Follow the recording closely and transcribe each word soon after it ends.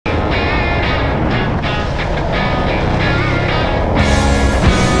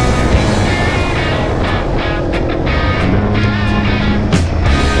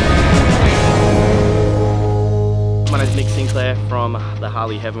from the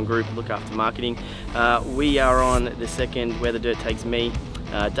Harley Heaven group, look after marketing. We are on the second Where the Dirt Takes Me.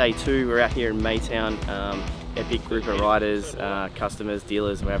 Day 2, we're out here in Maytown. Epic group of riders, customers,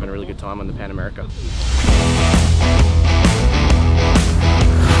 dealers. We're having a really good time on the Pan America.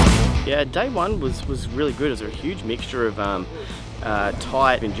 Yeah, day 1 was really good. It was a huge mixture of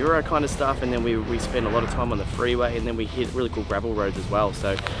tight enduro kind of stuff, and then we spent a lot of time on the freeway, and then we hit really cool gravel roads as well.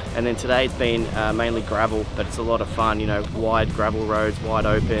 So, and then today it's been mainly gravel, but it's a lot of fun. You know, wide gravel roads, wide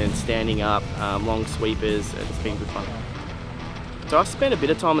open, standing up, long sweepers. It's been good fun. So I've spent a bit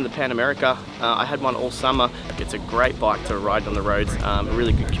of time on the Pan America. I had one all summer. It's a great bike to ride on the roads, a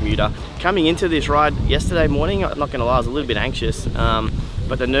really good commuter. Coming into this ride yesterday morning, I'm not going to lie, I was a little bit anxious,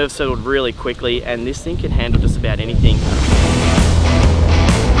 but the nerves settled really quickly, and this thing can handle just about anything.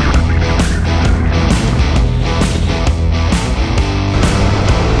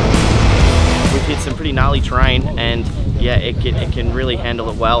 We've hit some pretty gnarly terrain, and yeah, it can really handle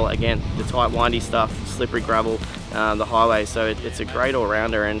it well. Again, the tight, windy stuff, slippery gravel, the highway, so it's a great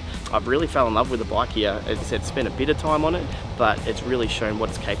all-rounder, and I've really fell in love with the bike here. As I said, spent a bit of time on it, but it's really shown what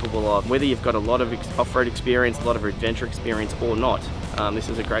it's capable of. Whether you've got a lot of off-road experience, a lot of adventure experience or not, this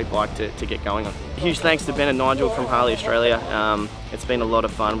is a great bike to get going on. Huge thanks to Ben and Nigel from Harley Australia. It's been a lot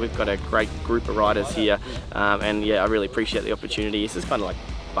of fun. We've got a great group of riders here, and yeah, I really appreciate the opportunity. This is kind of like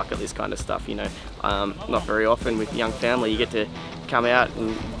bucket list kind of stuff, you know. Not very often with young family you get to come out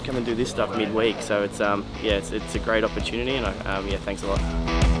and do this stuff midweek, so it's yeah, it's a great opportunity, and yeah, thanks a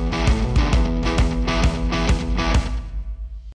lot.